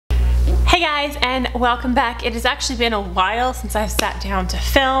Hey guys, and welcome back. It has actually been a while since I've sat down to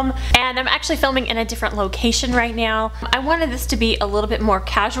film, and I'm actually filming in a different location right now. I wanted this to be a little bit more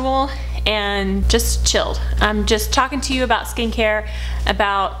casual and just chilled. I'm just talking to you about skincare,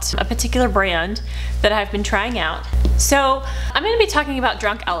 about a particular brand that I've been trying out. So I'm going to be talking about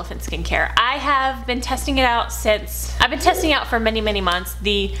Drunk Elephant skincare. I have been testing it out I've been testing out for many months.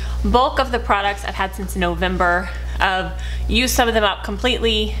 The bulk of the products I've had since November. I've used some of them up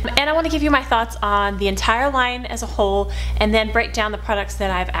completely, and I want to give you my thoughts on the entire line as a whole and then break down the products that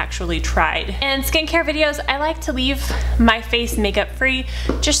I've actually tried. In skincare videos, I like to leave my face makeup free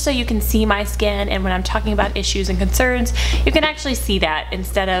just so you can see my skin, and when I'm talking about issues and concerns, you can actually see that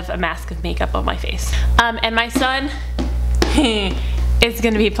instead of a mask of makeup on my face. And my son is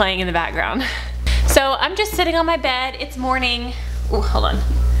going to be playing in the background. So I'm just sitting on my bed. It's morning. Oh, hold on.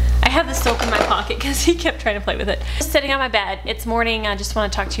 I have the soap in my pocket because he kept trying to play with it. Just sitting on my bed. It's morning. I just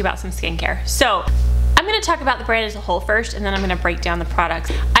want to talk to you about some skincare. So I'm going to talk about the brand as a whole first, and then I'm going to break down the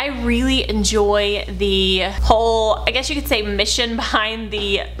products. I really enjoy the whole, I guess you could say, mission behind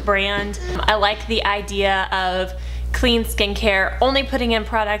the brand. I like the idea of clean skincare, only putting in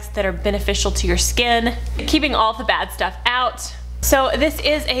products that are beneficial to your skin, keeping all the bad stuff out. So this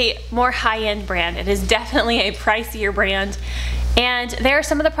is a more high-end brand. It is definitely a pricier brand. And there are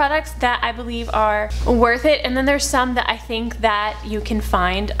some of the products that I believe are worth it, and then there's some that I think that you can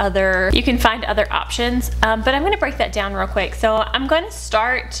find other options. But I'm going to break that down real quick. So I'm going to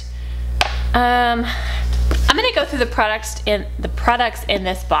start. I'm going to go through the products in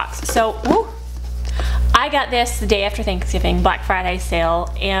this box. So I got this the day after Thanksgiving, Black Friday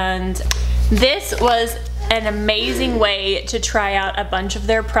sale, and this was an amazing way to try out a bunch of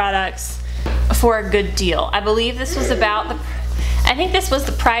their products for a good deal. I believe this was about I think this was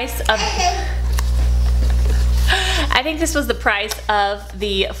the price of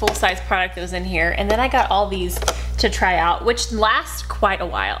the full-size product that was in here, and then I got all these to try out, which last quite a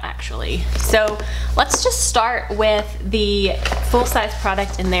while actually. So let's just start with the full-size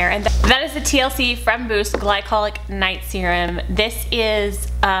product in there, and that is the TLC from Boost Glycolic Night Serum. This is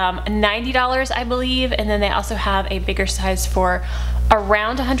 $90, I believe, and then they also have a bigger size for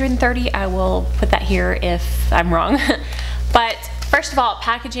around $130. I will put that here if I'm wrong. But first of all,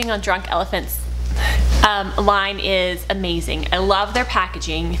 packaging on Drunk Elephant's line is amazing. I love their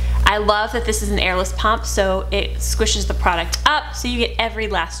packaging. I love that this is an airless pump, so it squishes the product up so you get every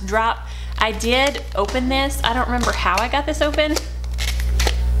last drop. I did open this. I don't remember how I got this open,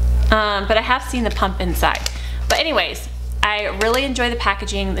 but I have seen the pump inside. But anyways, I really enjoy the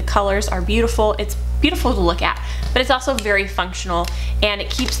packaging. The colors are beautiful. It's beautiful to look at, but it's also very functional, and it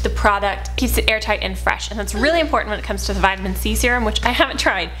keeps it airtight and fresh, and that's really important when it comes to the vitamin C serum, which I haven't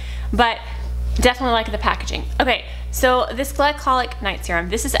tried, but definitely like the packaging. Okay, so this Glycolic Night Serum,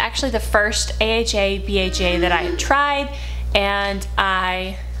 this is actually the first AHA, BHA that I had tried, and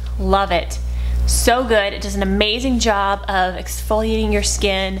I love it. So good. It does an amazing job of exfoliating your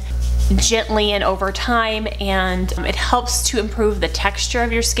skin gently and over time, and it helps to improve the texture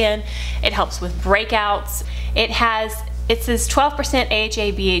of your skin. It helps with breakouts. It says 12%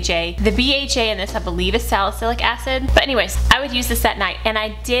 AHA, BHA. The BHA in this, I believe, is salicylic acid. But anyways, I would use this at night, and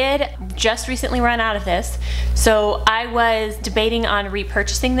I did just recently run out of this, so I was debating on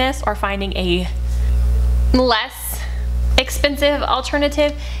repurchasing this or finding a less expensive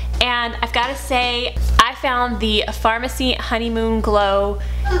alternative. And I've got to say, I found the Pharmacy Honeymoon Glow,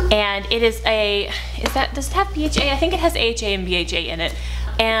 and it is does it have BHA? I think it has AHA and BHA in it.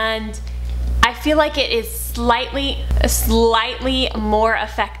 And I feel like it is slightly more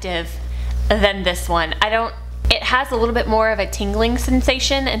effective than this one. It has a little bit more of a tingling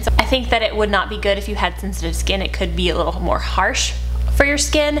sensation, and so I think that it would not be good if you had sensitive skin. It could be a little more harsh for your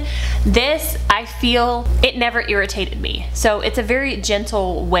skin. This, I feel, it never irritated me. So it's a very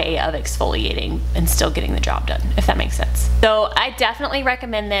gentle way of exfoliating and still getting the job done, if that makes sense. So I definitely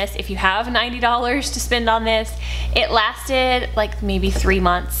recommend this if you have $90 to spend on this. It lasted like maybe 3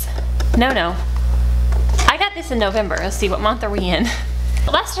 months. No. I got this in November. Let's see, what month are we in?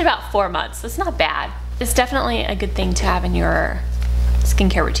 It lasted about 4 months. That's not bad. It's definitely a good thing to have in your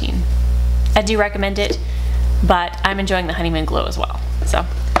skincare routine. I do recommend it, but I'm enjoying the Honeymoon Glow as well. So,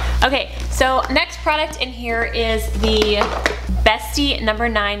 okay, so next product in here is the Bestie No.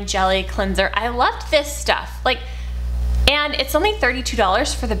 9 Jelly Cleanser. I loved this stuff. And it's only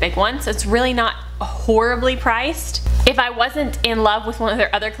 $32 for the big one, so it's really not horribly priced. If I wasn't in love with one of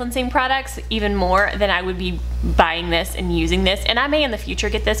their other cleansing products even more, then I would be buying this and using this. And I may in the future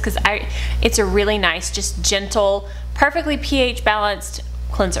get this because it's a really nice, just gentle, perfectly pH balanced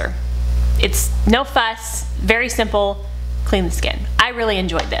cleanser. It's no fuss, very simple, clean the skin. I really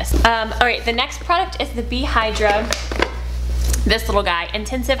enjoyed this. All right, the next product is the B-dyra, this little guy,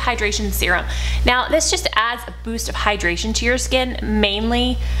 Intensive Hydration Serum. Now this just adds a boost of hydration to your skin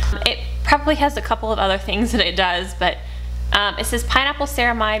mainly. It probably has a couple of other things that it does, but it says Pineapple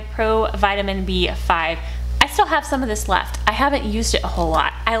Ceramide Pro Vitamin B5. I still have some of this left. I haven't used it a whole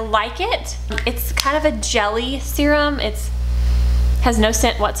lot. I like it. It's kind of a jelly serum. It has no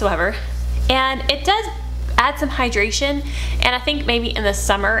scent whatsoever. And it does add some hydration. And I think maybe in the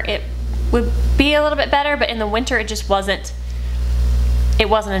summer it would be a little bit better, but in the winter it just wasn't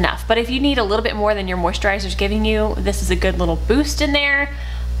enough. But if you need a little bit more than your moisturizer's giving you, this is a good little boost in there.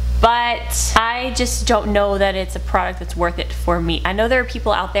 But I just don't know that it's a product that's worth it for me. I know there are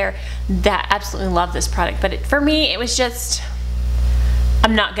people out there that absolutely love this product, but for me, it was just,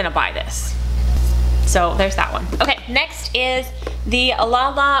 I'm not gonna buy this. So there's that one. Okay, next is the La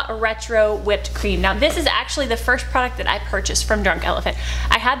La Retro Whipped Cream. Now this is actually the first product that I purchased from Drunk Elephant.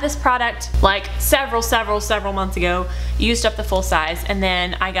 I had this product like several months ago, used up the full size, and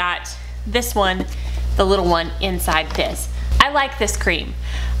then I got this one, the little one inside this. I like this cream.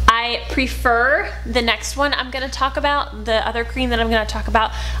 I prefer the next one I'm going to talk about, the other cream that I'm going to talk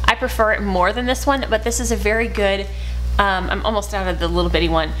about. I prefer it more than this one, but this is a very good, I'm almost out of the little bitty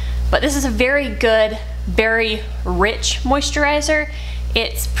one, but this is a very good, very rich moisturizer.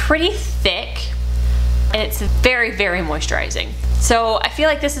 It's pretty thick and it's very, very moisturizing. So I feel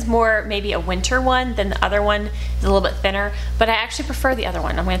like this is more maybe a winter one than the other one is a little bit thinner, but I actually prefer the other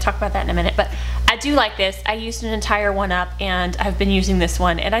one. I'm going to talk about that in a minute, but I do like this. I used an entire one up and I've been using this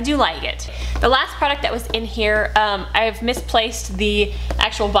one and I do like it. The last product that was in here, I've misplaced the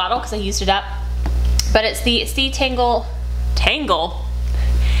actual bottle because I used it up, but it's the C-Tango,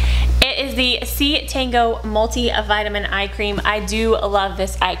 it is the C-Tango Multivitamin Eye Cream. I do love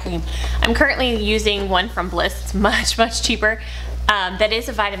this eye cream. I'm currently using one from Bliss. It's much, much cheaper. That is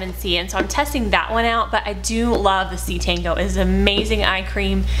a vitamin C, and so I'm testing that one out, but I do love the C-Tango. It is an amazing eye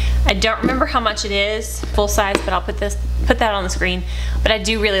cream. I don't remember how much it is, full size, but I'll put that on the screen. But I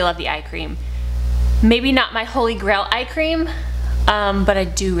do really love the eye cream. Maybe not my holy grail eye cream, but I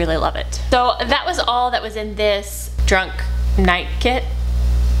do really love it. So that was all that was in this Drunk Night Kit.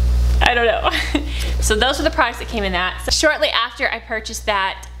 I don't know. So those are the products that came in that. So shortly after I purchased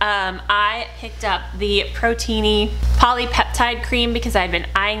that, I picked up the Proteini Polypeptide Cream because I'd been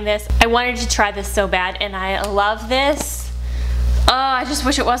eyeing this. I wanted to try this so bad and I love this. Oh, I just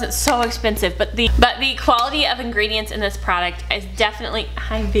wish it wasn't so expensive, but the quality of ingredients in this product is definitely,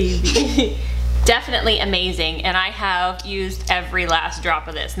 hi baby, definitely amazing, and I have used every last drop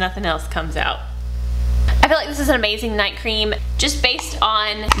of this. Nothing else comes out. I feel like this is an amazing night cream. Just based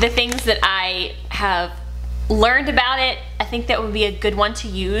on the things that I have learned about it, I think that would be a good one to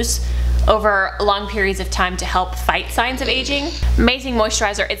use over long periods of time to help fight signs of aging. Amazing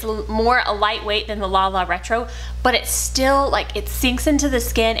moisturizer. It's more lightweight than the La La Retro, but it's still like, it sinks into the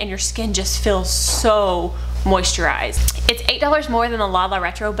skin and your skin just feels so moisturized. It's $8 more than the La La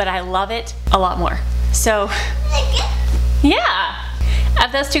Retro, but I love it a lot more. So yeah.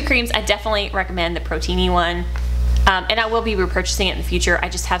 Of those two creams, I definitely recommend the Proteini one, and I will be repurchasing it in the future. I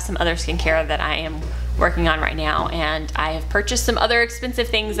just have some other skincare that I am working on right now, and I have purchased some other expensive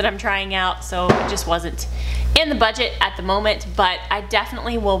things that I'm trying out, so it just wasn't in the budget at the moment, but I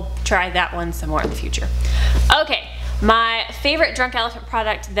definitely will try that one some more in the future. Okay, my favorite Drunk Elephant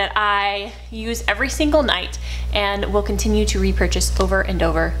product that I use every single night and will continue to repurchase over and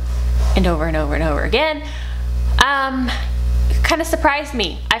over and over and over and over again. Kind of surprised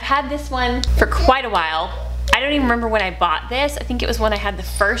me. I've had this one for quite a while. I don't even remember when I bought this. I think it was when I had the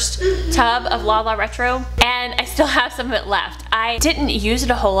first tub of La La Retro, and I still have some of it left. I didn't use it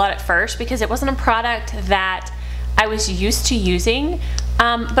a whole lot at first because it wasn't a product that I was used to using,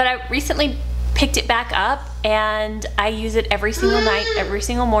 but I recently picked it back up and I use it every single night, every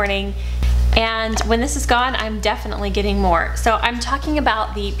single morning. And when this is gone, I'm definitely getting more. So I'm talking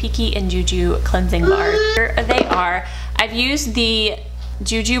about the Piki and Juju cleansing bar. Here they are. I've used the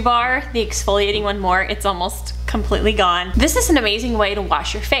Juju bar, the exfoliating one more. It's almost completely gone. This is an amazing way to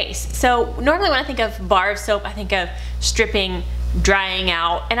wash your face. So normally when I think of bar of soap, I think of stripping, drying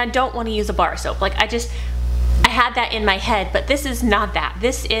out, and I don't want to use a bar of soap. Like I had that in my head, but this is not that.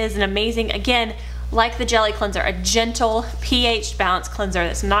 This is an amazing, again, like the jelly cleanser, a gentle pH balanced cleanser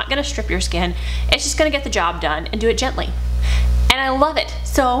that's not gonna strip your skin. It's just gonna get the job done and do it gently. And I love it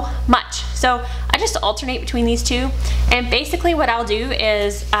so much. So I just alternate between these two. And basically what I'll do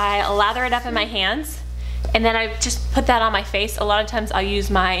is I lather it up in my hands and then I just put that on my face. A lot of times I'll use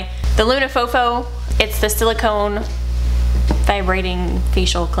the Luna Fofo. It's the silicone vibrating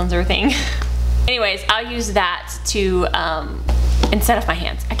facial cleanser thing. Anyways, I'll use that to instead of my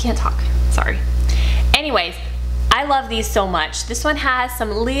hands. I can't talk, sorry. Anyways, I love these so much. This one has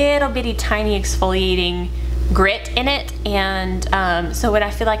some little bitty tiny exfoliating grit in it, and so when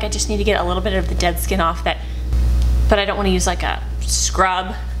I feel like I just need to get a little bit of the dead skin off that, but I don't want to use like a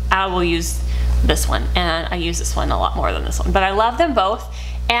scrub, I will use this one, and I use this one a lot more than this one, but I love them both.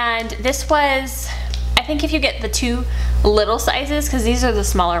 And this was, I think if you get the 2 little sizes, because these are the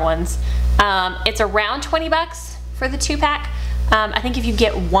smaller ones, it's around 20 bucks for the 2-pack. I think if you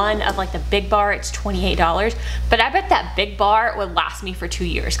get one of like the big bar, it's $28, but I bet that big bar would last me for 2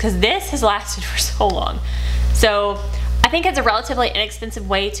 years, because this has lasted for so long. So I think it's a relatively inexpensive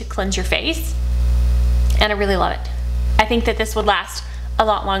way to cleanse your face, and I really love it. I think that this would last a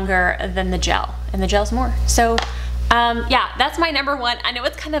lot longer than the gel, and the gel's more. So yeah, that's my number one. I know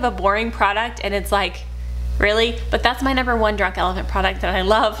it's kind of a boring product, and it's like, really? But that's my number one Drunk Elephant product that I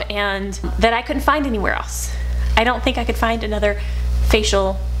love, and that I couldn't find anywhere else. I don't think I could find another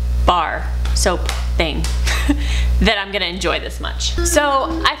facial bar soap thing that I'm gonna enjoy this much.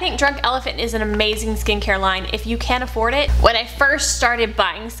 So I think Drunk Elephant is an amazing skincare line if you can afford it. When I first started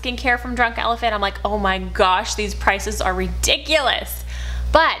buying skincare from Drunk Elephant, I'm like, oh my gosh, these prices are ridiculous.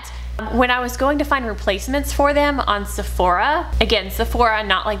 But when I was going to find replacements for them on Sephora, again, Sephora,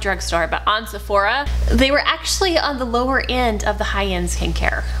 not like drugstore, but on Sephora, they were actually on the lower end of the high-end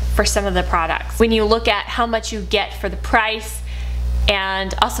skincare for some of the products. When you look at how much you get for the price,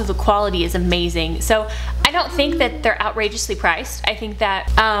 and also the quality is amazing. So I don't think that they're outrageously priced. I think that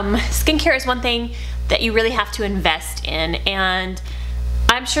skincare is one thing that you really have to invest in, and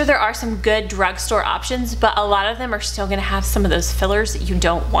I'm sure there are some good drugstore options, but a lot of them are still gonna have some of those fillers that you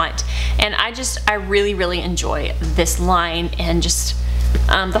don't want. And I really, really enjoy this line, and just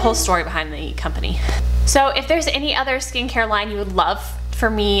the whole story behind the company. So if there's any other skincare line you would love for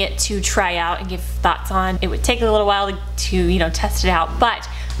me to try out and give thoughts on, it would take a little while to you know, test it out, but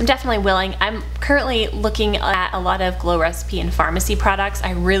I'm definitely willing. I'm currently looking at a lot of Glow Recipe and Pharmacy products.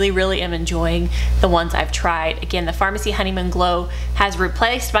 I really, really am enjoying the ones I've tried. Again, the Pharmacy Honeymoon Glow has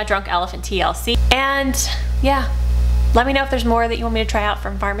replaced my Drunk Elephant TLC, and yeah, let me know if there's more that you want me to try out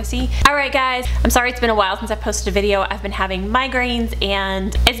from Pharmacy. Alright guys, I'm sorry it's been a while since I posted a video. I've been having migraines,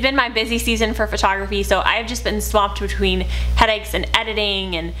 and it's been my busy season for photography, so I've just been swamped between headaches and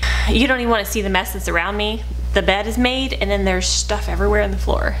editing, and you don't even want to see the mess that's around me. The bed is made, and then there's stuff everywhere on the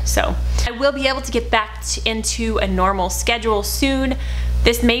floor. So I will be able to get back into a normal schedule soon.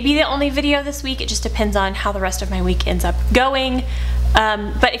 This may be the only video this week. It just depends on how the rest of my week ends up going.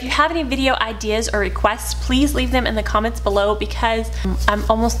 But if you have any video ideas or requests, please leave them in the comments below, because I'm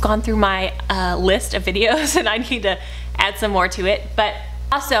almost gone through my list of videos and I need to add some more to it. But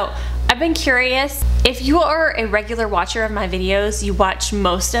also, I've been curious, if you are a regular watcher of my videos, you watch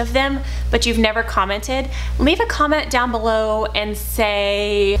most of them, but you've never commented, leave a comment down below and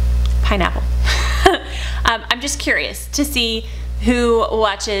say pineapple. I'm just curious to see who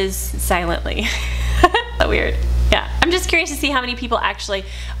watches silently. So weird. Yeah, I'm just curious to see how many people actually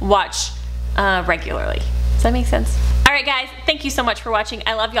watch regularly. Does that make sense? Alright guys, thank you so much for watching.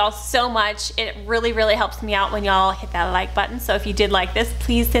 I love y'all so much. It really, really helps me out when y'all hit that like button. So if you did like this,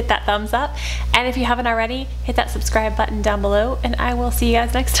 please hit that thumbs up. And if you haven't already, hit that subscribe button down below. And I will see you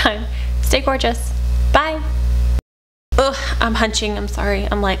guys next time. Stay gorgeous. Bye. Ugh, I'm hunching. I'm sorry.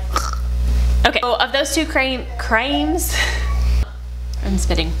 I'm like, okay. So of those two creams, I'm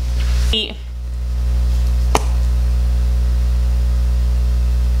spitting.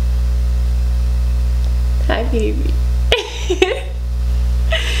 Hi, baby.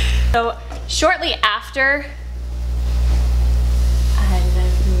 So shortly after, I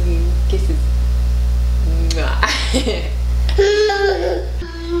love you. Kisses.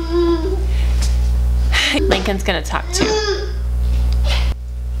 Lincoln's gonna talk too.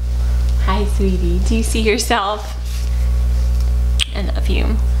 Hi, sweetie. Do you see yourself? I love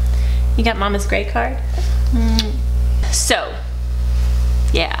you. You got Mama's gray card? So,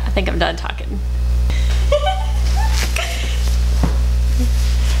 yeah, I think I'm done talking.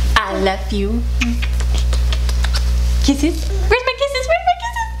 I love you. Kisses. Where's my kisses? Where's my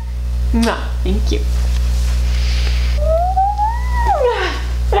kisses? Mwah. Thank you.